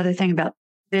just another thing about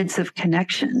bids of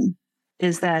connection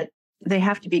is that they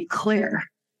have to be clear.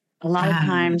 A lot of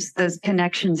times those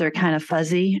connections are kind of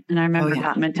fuzzy. And I remember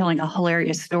Gottman telling a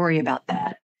hilarious story about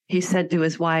that. He said to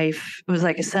his wife, it was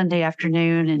like a Sunday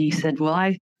afternoon, and he said, well,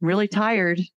 I'm really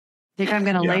tired. I think I'm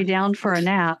going to lay down for a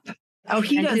nap. Oh,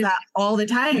 he does that all the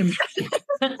time.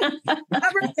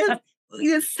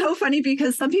 It's so funny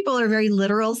because some people are very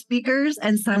literal speakers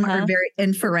and some are very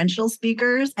inferential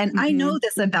speakers. And I know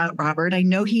this about Robert. I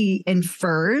know he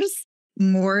infers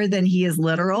more than he is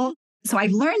literal. So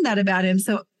I've learned that about him.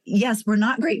 So yes, we're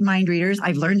not great mind readers.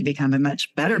 I've learned to become a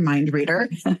much better mind reader.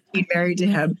 Be married to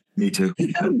him. Me too.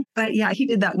 But yeah, he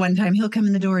did that one time. He'll come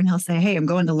in the door and he'll say, hey, I'm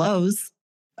going to Lowe's.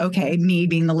 Okay, me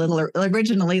being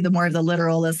originally the more of the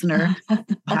literal listener.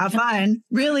 Have fun.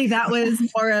 Really, that was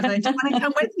more of a, do you want to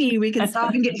come with me? We can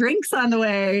stop and get drinks on the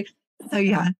way. So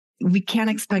yeah, we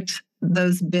can't expect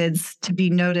those bids to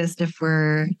be noticed if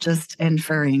we're just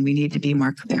inferring. We need to be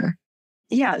more clear.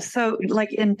 Yeah. So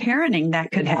like in parenting,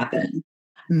 that could happen.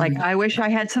 Like, I wish I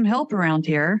had some help around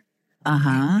here.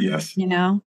 Yes.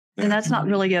 And that's not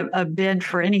really a bid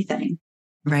for anything.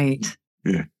 Right.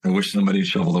 Yeah. I wish somebody would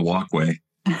shovel the walkway.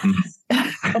 Back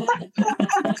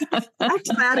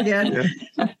to that again.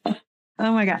 Yeah.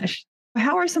 Oh my gosh.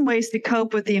 How are some ways to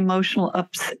cope with the emotional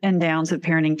ups and downs of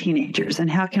parenting teenagers? And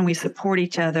how can we support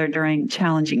each other during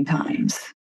challenging times?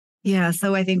 Yeah.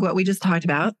 So I think what we just talked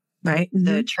about, right?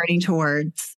 The turning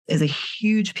towards is a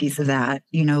huge piece of that,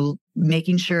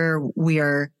 making sure we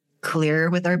are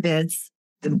clear with our bids,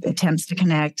 the attempts to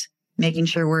connect, making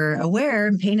sure we're aware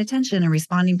and paying attention and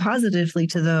responding positively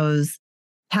to those,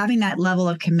 having that level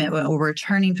of commitment where we're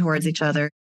turning towards each other.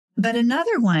 But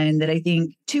another one that I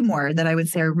think, two more that I would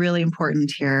say are really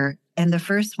important here. And the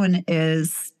first one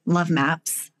is love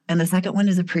maps. And the second one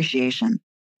is appreciation.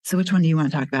 So which one do you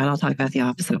want to talk about? I'll talk about the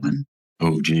opposite one.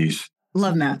 Oh, geez.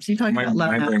 Love maps. You talking about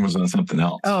love maps? My brain was on something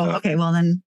else. Oh, okay. Well,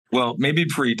 then. Well, maybe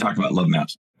before you talk about love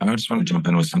maps, I just want to jump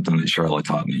in with something that Charlotte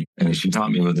taught me. And she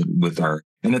taught me with our,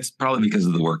 and it's probably because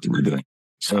of the work that we're doing.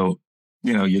 So,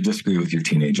 you disagree with your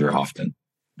teenager often.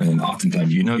 And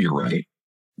oftentimes, you're right?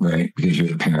 Because you're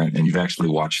the parent and you've actually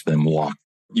watched them walk.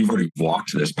 You've already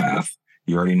walked this path.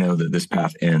 You already know that this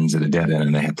path ends at a dead end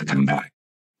and they have to come back.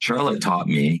 Charlotte taught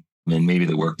me, and maybe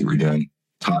the work that we're doing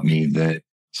taught me that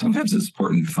sometimes it's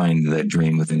important to find that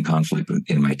dream within conflict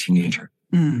in my teenager.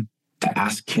 To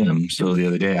ask him. So the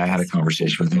other day I had a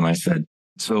conversation with him. I said,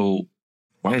 so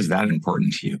why is that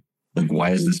important to you? Like,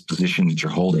 why is this position that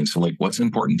you're holding? So like, what's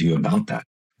important to you about that?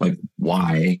 Like,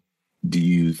 why do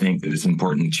you think that it's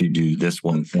important to do this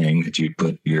one thing that you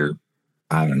put your,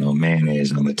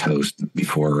 mayonnaise on the toast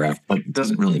before or after? Like, it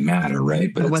doesn't really matter,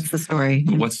 right? But what's the story?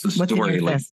 What's the story?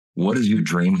 Like, what is your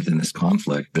dream within this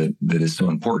conflict that is so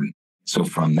important? So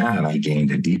from that, I gained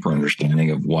a deeper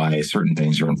understanding of why certain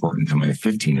things are important to my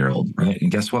 15-year-old, right? And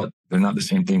guess what? They're not the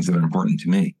same things that are important to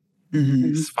me.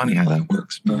 It's funny how that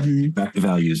works. But back to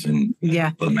values and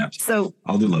love maps. So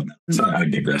I'll do love maps. Sorry, I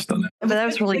digressed on that. But that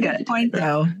was really good. Point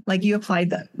though, like you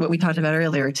applied what we talked about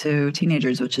earlier to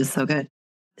teenagers, which is so good.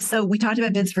 So we talked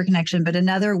about bids for connection, but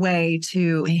another way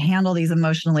to handle these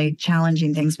emotionally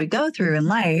challenging things we go through in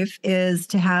life is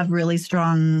to have really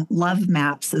strong love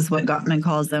maps, is what Gottman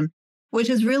calls them, which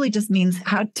is really just means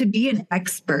how to be an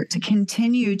expert, to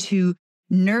continue to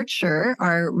nurture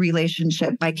our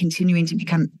relationship by continuing to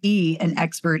be an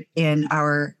expert in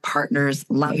our partner's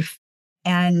life.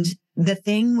 And the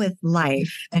thing with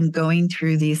life and going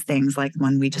through these things like the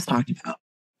one we just talked about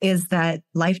is that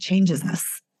life changes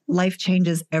us. Life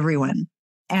changes everyone.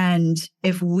 And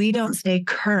if we don't stay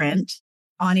current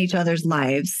on each other's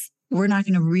lives, we're not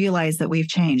going to realize that we've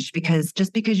changed, because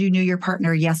just because you knew your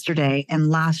partner yesterday and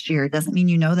last year doesn't mean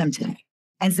you know them today.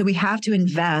 And so we have to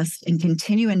invest and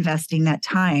continue investing that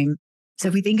time. So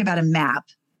if we think about a map,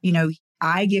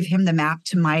 I give him the map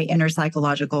to my inner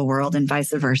psychological world and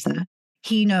vice versa.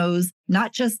 He knows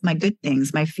not just my good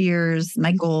things, my fears,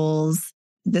 my goals,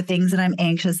 the things that I'm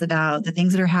anxious about, the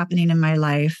things that are happening in my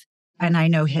life, and I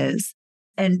know his.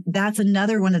 And that's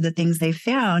another one of the things they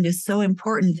found is so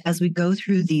important as we go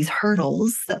through these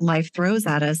hurdles that life throws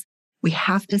at us. We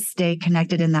have to stay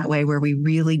connected in that way where we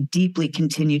really deeply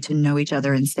continue to know each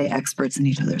other and stay experts in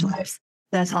each other's lives.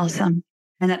 That's awesome.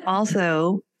 And it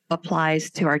also applies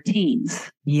to our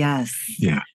teens. Yes.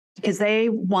 Yeah. Because they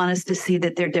want us to see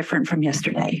that they're different from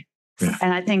yesterday. Yeah.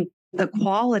 And I think the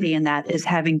quality in that is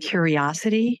having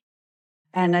curiosity.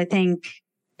 And I think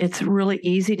it's really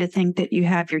easy to think that you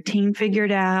have your team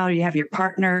figured out, or you have your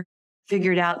partner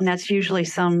figured out. And that's usually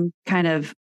some kind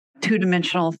of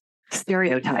two-dimensional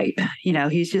stereotype.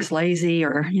 He's just lazy,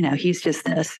 or, he's just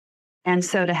this. And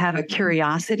so to have a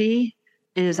curiosity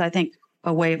is, I think,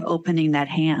 a way of opening that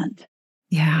hand.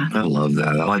 Yeah. I love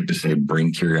that. I like to say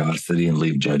bring curiosity and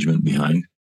leave judgment behind.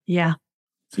 Yeah.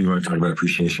 So you want to talk about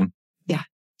appreciation? Yeah.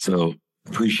 So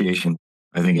appreciation,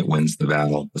 I think it wins the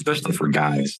battle, especially for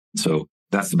guys. So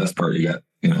that's the best part. You got,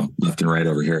 left and right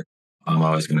over here. I'm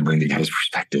always going to bring the guy's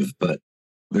perspective, but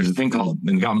there's a thing called,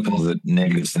 and Gottman calls it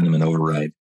negative sentiment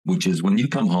override, which is when you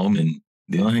come home and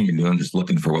the only thing you're doing is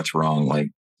looking for what's wrong. Like,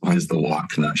 why is the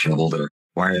walk not shoveled? Or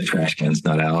why are the trash cans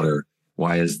not out? Or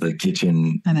why is the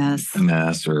kitchen a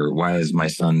mess? Or why is my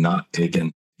son not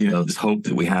taking, this hope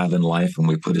that we have in life when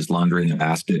we put his laundry in a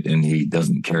basket and he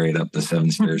doesn't carry it up the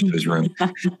 7 stairs to his room?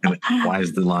 Why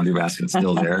is the laundry basket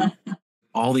still there?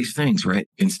 All these things, right?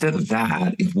 Instead of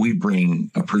that, if we bring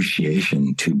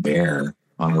appreciation to bear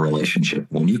on a relationship,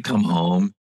 when you come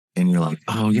home and you're like,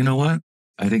 oh, you know what?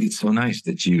 I think it's so nice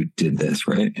that you did this,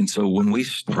 right? And so when we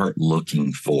start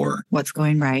looking for what's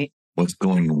going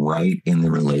right in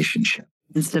the relationship,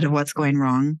 instead of what's going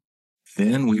wrong,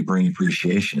 then we bring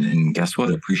appreciation. And guess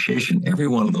what? Appreciation, every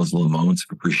one of those little moments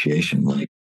of appreciation,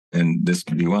 and this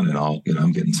could be one, and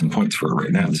I'm getting some points for it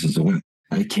right now. This is a win.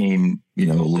 I came,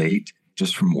 late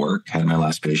just from work, had my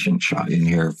last patient shot in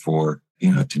here for,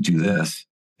 to do this.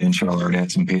 And Charlotte already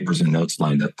had some papers and notes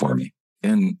lined up for me.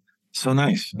 And so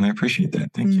nice. And I appreciate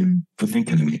that. Thank you for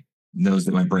thinking of me. Knows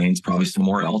that my brain's probably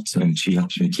somewhere else, and she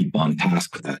helps me keep on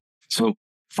task with that. So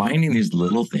finding these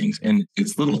little things, and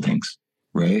it's little things,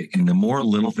 right? And the more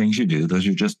little things you do, those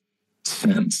are just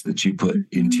cents that you put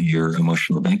into your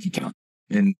emotional bank account.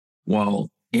 And while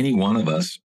any one of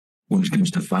us, when it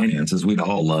comes to finances, we'd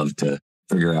all love to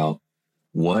figure out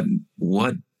what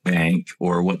bank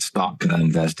or what stock could I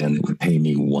invest in that would pay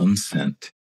me 1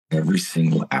 cent every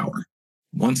single hour.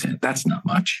 1 cent, that's not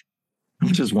much. How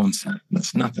much is 1 cent?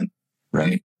 That's nothing,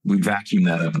 right? We vacuum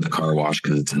that up at the car wash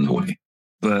because it's in the way.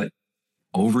 But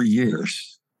over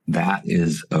years, that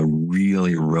is a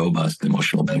really robust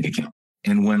emotional bank account.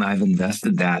 And when I've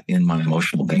invested that in my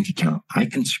emotional bank account, I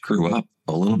can screw up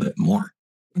a little bit more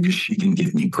because she can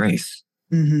give me grace,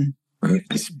 right?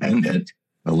 I spend it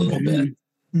a little bit,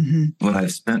 but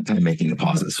I've spent time making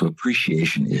deposits. So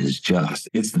appreciation is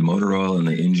it's the motor oil and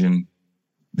the engine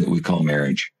that we call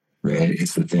marriage, right?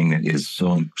 It's the thing that is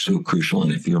so crucial.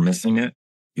 And if you're missing it,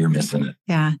 you're missing it.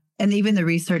 Yeah. And even the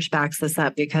research backs this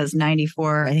up because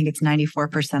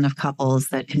 94% of couples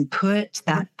that can put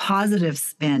that positive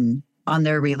spin on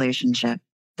their relationship,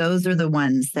 those are the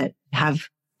ones that have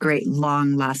great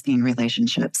long lasting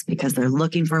relationships because they're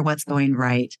looking for what's going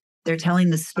right. They're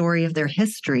telling the story of their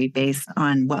history based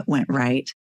on what went right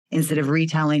instead of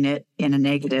retelling it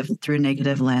through a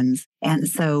negative lens. And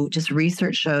so just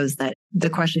research shows that the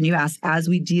question you ask, as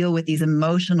we deal with these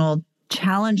emotional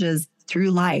challenges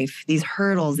through life, these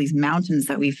hurdles, these mountains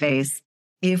that we face,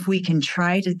 if we can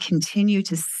try to continue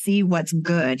to see what's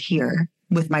good here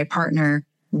with my partner,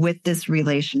 with this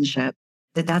relationship,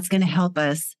 that's going to help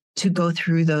us to go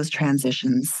through those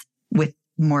transitions with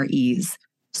more ease.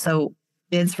 So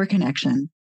bids for connection,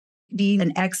 being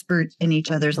an expert in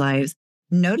each other's lives,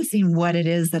 noticing what it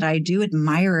is that I do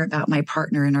admire about my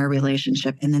partner in our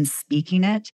relationship, and then speaking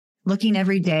it, looking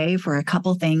every day for a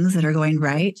couple things that are going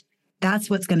right. That's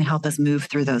what's going to help us move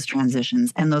through those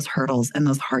transitions and those hurdles and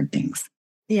those hard things.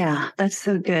 Yeah, that's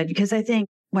so good. Because I think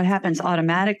what happens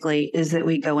automatically is that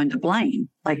we go into blame.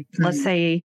 Like, let's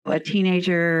say a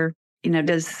teenager,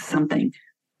 does something.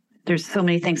 There's so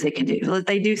many things they can do.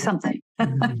 They do something.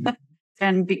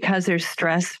 And because there's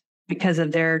stress, because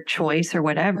of their choice or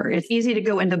whatever, it's easy to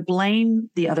go into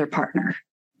blame the other partner.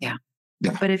 Yeah.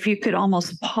 But if you could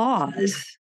almost pause,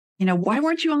 why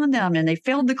weren't you on them and they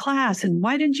failed the class and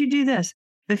why didn't you do this?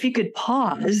 But if you could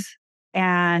pause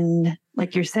and,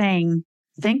 like you're saying,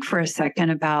 think for a second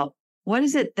about what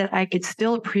is it that I could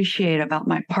still appreciate about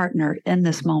my partner in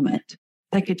this moment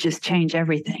that could just change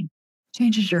everything.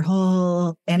 Changes your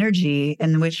whole energy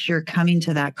in which you're coming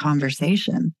to that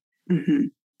conversation.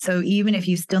 So even if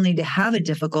you still need to have a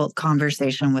difficult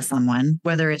conversation with someone,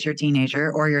 whether it's your teenager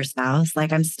or your spouse,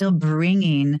 I'm still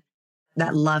bringing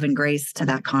that love and grace to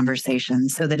that conversation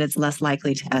so that it's less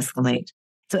likely to escalate.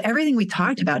 So everything we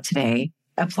talked about today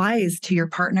applies to your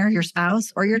partner, your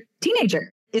spouse, or your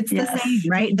teenager. It's the same,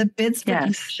 right? The bids for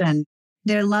connection,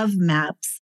 their love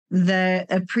maps, the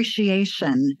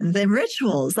appreciation, the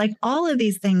rituals, all of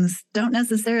these things don't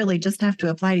necessarily just have to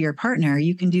apply to your partner.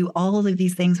 You can do all of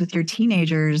these things with your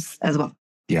teenagers as well.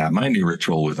 Yeah, my new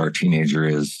ritual with our teenager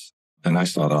is, and I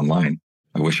saw it online,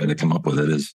 I wish I had come up with it,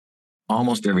 is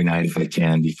almost every night, if I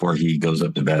can, before he goes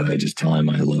up to bed, I just tell him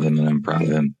I love him and I'm proud of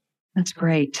him. That's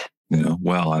great.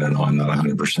 Well, I don't know, I'm not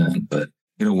 100%, but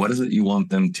what is it you want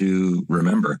them to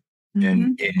remember?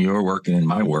 And in your work and in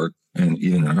my work, and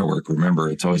even in our work, remember,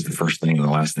 it's always the first thing and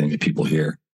the last thing that people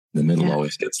hear. The middle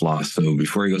always gets lost. So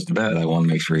before he goes to bed, I want to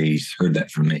make sure he's heard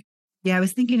that from me. Yeah, I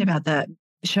was thinking about that,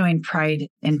 showing pride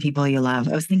in people you love.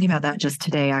 I was thinking about that just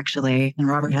today, actually. And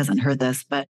Robert hasn't heard this,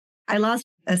 but I lost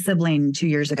a sibling 2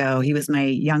 years ago. He was my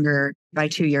younger by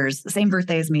 2 years, the same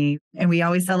birthday as me. And we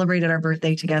always celebrated our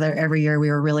birthday together every year. We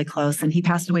were really close. And he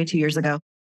passed away 2 years ago.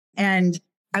 And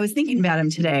I was thinking about him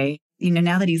today,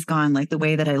 now that he's gone, like the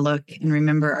way that I look and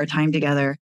remember our time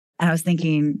together. And I was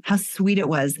thinking how sweet it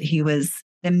was that he was.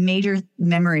 The major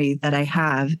memory that I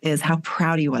have is how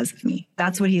proud he was of me.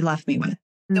 That's what he left me with.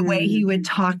 The way he would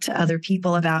talk to other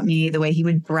people about me, the way he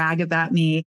would brag about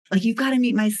me. Like, you've got to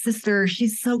meet my sister.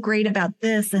 She's so great about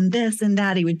this and this and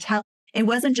that. He would tell. It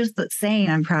wasn't just saying,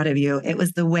 I'm proud of you. It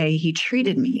was the way he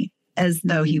treated me as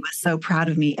though he was so proud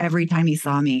of me every time he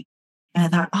saw me. And I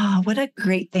thought, oh, what a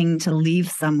great thing to leave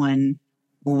someone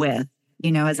with.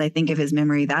 As I think of his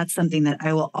memory, that's something that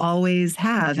I will always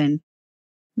have. And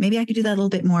maybe I could do that a little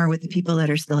bit more with the people that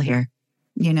are still here.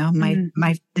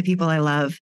 The people I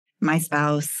love, my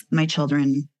spouse, my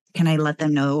children. Can I let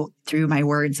them know through my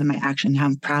words and my action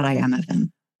how proud I am of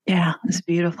them? Yeah, that's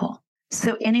beautiful.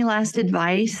 So any last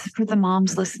advice for the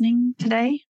moms listening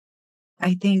today?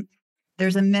 I think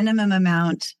there's a minimum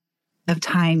amount of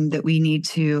time that we need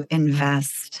to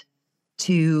invest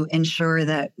to ensure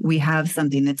that we have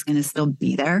something that's going to still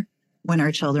be there when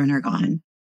our children are gone.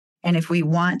 And if we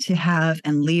want to have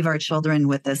and leave our children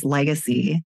with this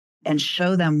legacy and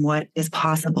show them what is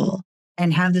possible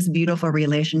and have this beautiful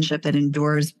relationship that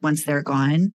endures once they're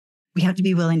gone, we have to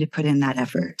be willing to put in that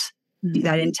effort,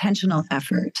 that intentional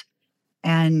effort.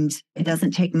 And it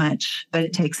doesn't take much, but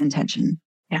it takes intention.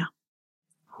 Yeah.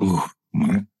 Ooh,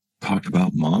 when I talk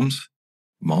about moms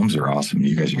are awesome.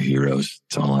 You guys are heroes.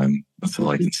 That's all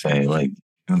I can say. Like,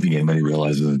 I don't think anybody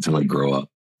realizes until they grow up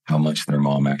how much their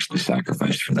mom actually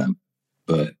sacrificed for them.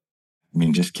 But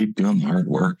just keep doing the hard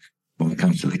work when it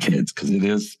comes to the kids, because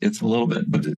it's a little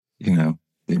bit, but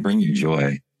they bring you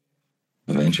joy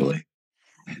eventually.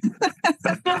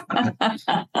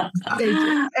 They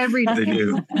do. Every day. They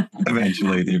do.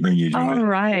 Eventually they bring you joy. All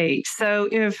right. So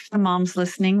if the moms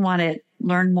listening want to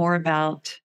learn more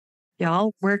about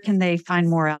y'all, where can they find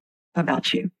more out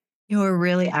about you? We're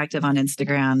really active on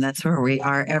Instagram. That's where we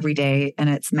are every day. And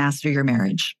it's Master Your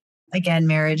Marriage. Again,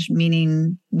 marriage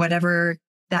meaning whatever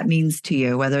that means to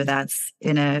you, whether that's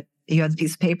you have a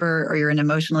piece of paper or you're in an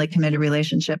emotionally committed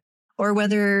relationship, or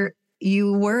whether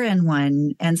you were in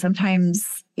one. And sometimes,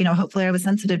 hopefully I was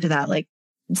sensitive to that. Like,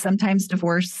 sometimes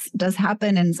divorce does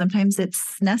happen and sometimes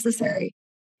it's necessary.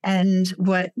 And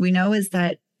what we know is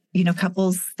that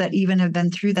couples that even have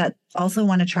been through that also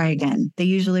want to try again. They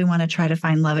usually want to try to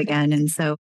find love again. And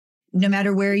so no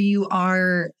matter where you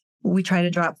are, we try to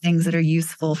drop things that are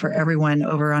useful for everyone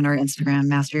over on our Instagram,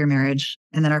 Master Your Marriage.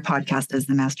 And then our podcast is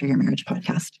the Master Your Marriage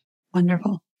podcast.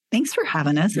 Wonderful. Thanks for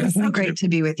having us. Yeah, it's so great to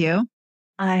be with you.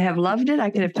 I have loved it. I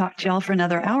could have talked to y'all for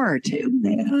another hour or two.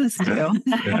 Yeah, us too.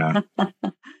 Yeah.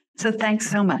 So thanks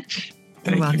so much.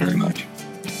 Thank you very much.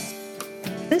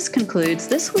 This concludes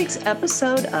this week's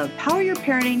episode of Power Your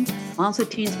Parenting Moms with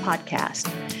Teens podcast.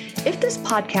 If this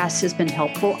podcast has been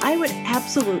helpful, I would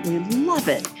absolutely love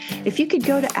it if you could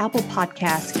go to Apple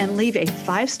Podcasts and leave a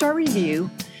 5-star review.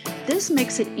 This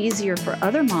makes it easier for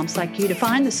other moms like you to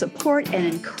find the support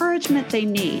and encouragement they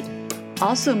need.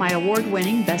 Also, my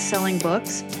award-winning best-selling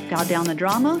books, Dial Down the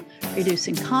Drama,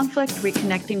 Reducing Conflict,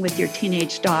 Reconnecting with Your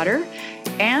Teenage Daughter,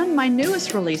 and my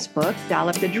newest release book, Dial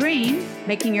Up the Dream,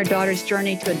 Making Your Daughter's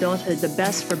Journey to Adulthood the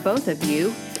Best for Both of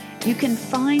You. You can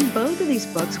find both of these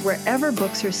books wherever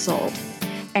books are sold.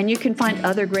 And you can find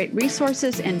other great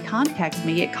resources and contact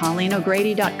me at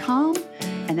ColleenO'Grady.com,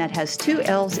 and that has 2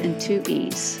 L's and 2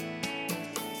 E's.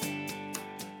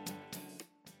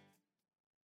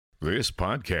 This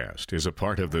podcast is a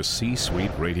part of the C-Suite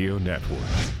Radio Network.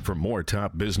 For more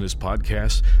top business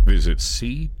podcasts, visit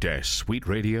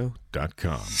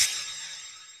c-suiteradio.com.